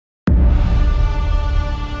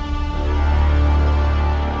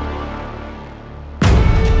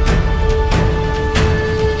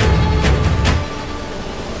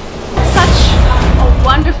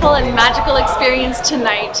magical experience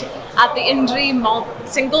tonight at the Indri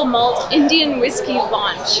Single Malt Indian Whiskey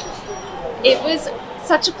launch. It was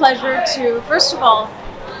such a pleasure to, first of all,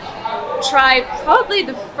 try probably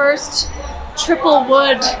the first triple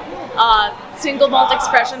wood single malt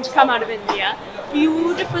expression to come out of India.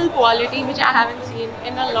 Beautiful quality which I haven't seen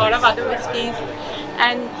in a lot of other whiskies,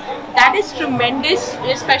 and that is tremendous,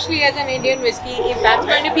 especially as an Indian whiskey. If that's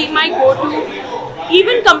going to be my go-to,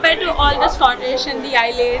 even compared to all the Scottish and the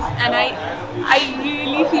Islays, and I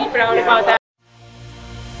really feel proud about that.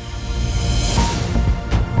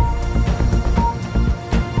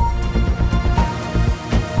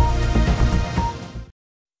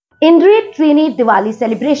 Indri-Trini Diwali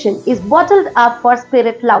celebration is bottled up for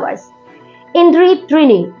spirit lovers.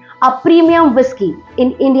 Indri-Trini, a premium whiskey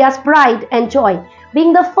in India's pride and joy,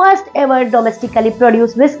 being the first ever domestically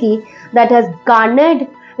produced whiskey that has garnered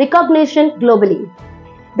recognition globally.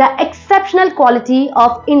 The exceptional quality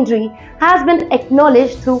of Indri has been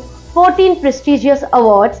acknowledged through 14 prestigious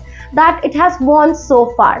awards that it has won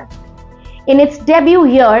so far. In its debut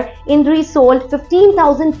year, Indri sold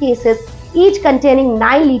 15,000 cases, each containing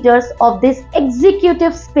 9 liters of this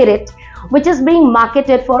executive spirit, which is being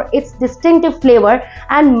marketed for its distinctive flavor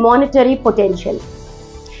and monetary potential.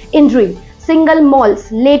 Indri Single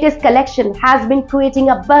Malt's latest collection has been creating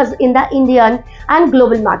a buzz in the Indian and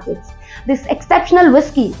global markets. This exceptional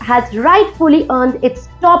whiskey has rightfully earned its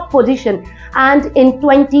top position, and in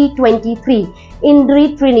 2023,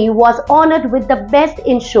 Indri-Trini was honored with the Best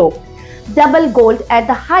in Show double gold at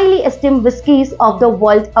the highly esteemed Whiskies of the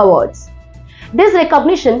World Awards. This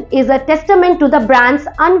recognition is a testament to the brand's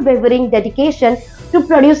unwavering dedication to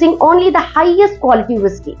producing only the highest quality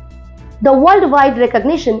whiskey. The worldwide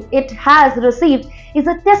recognition it has received is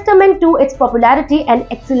a testament to its popularity and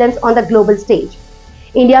excellence on the global stage.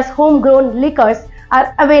 India's homegrown liquors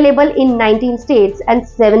are available in 19 states and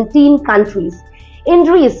 17 countries.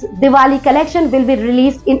 Indri's Diwali collection will be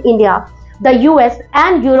released in India, the US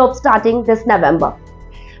and Europe starting this November.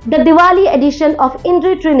 The Diwali edition of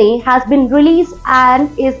Indri-Trini has been released and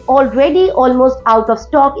is already almost out of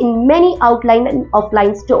stock in many outline and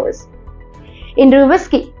offline stores. Indri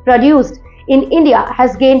whiskey produced in India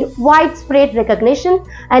has gained widespread recognition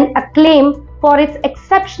and acclaim for its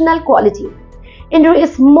exceptional quality. Indri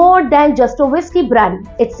is more than just a whiskey brand.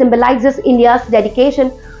 It symbolizes India's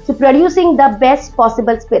dedication to producing the best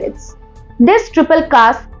possible spirits. This triple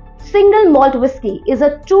cask single malt whiskey is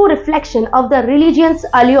a true reflection of the religion's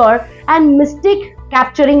allure and mystique,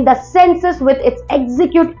 capturing the senses with its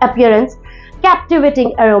exquisite appearance,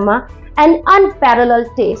 captivating aroma, and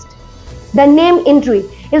unparalleled taste. The name Indri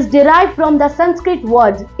is derived from the Sanskrit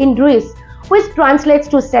word Indris, which translates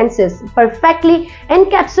to senses, perfectly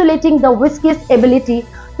encapsulating the whiskey's ability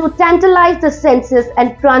to tantalize the senses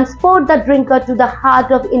and transport the drinker to the heart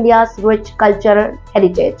of India's rich cultural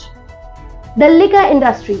heritage. The liquor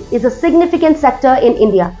industry is a significant sector in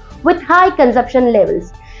India with high consumption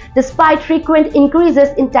levels. Despite frequent increases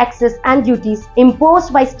in taxes and duties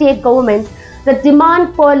imposed by state governments, the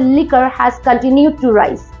demand for liquor has continued to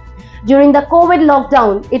rise. During the COVID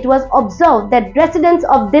lockdown, it was observed that residents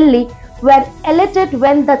of Delhi were elated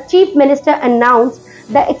when the Chief Minister announced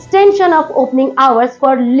the extension of opening hours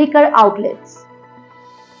for liquor outlets.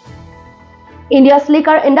 India's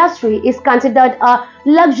liquor industry is considered a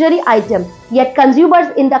luxury item, yet consumers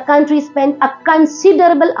in the country spend a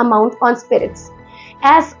considerable amount on spirits.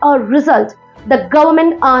 As a result, the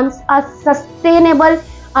government earns a sustainable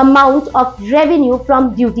amount of revenue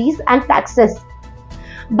from duties and taxes.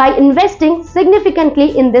 By investing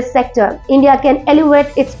significantly in this sector, India can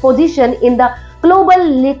elevate its position in the global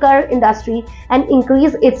liquor industry and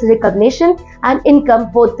increase its recognition and income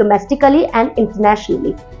both domestically and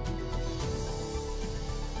internationally.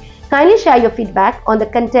 Kindly share your feedback on the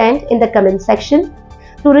content in the comment section.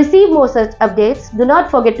 To receive more such updates, do not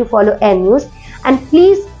forget to follow Air News, and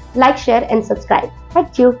please like, share and subscribe.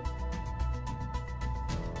 Thank you.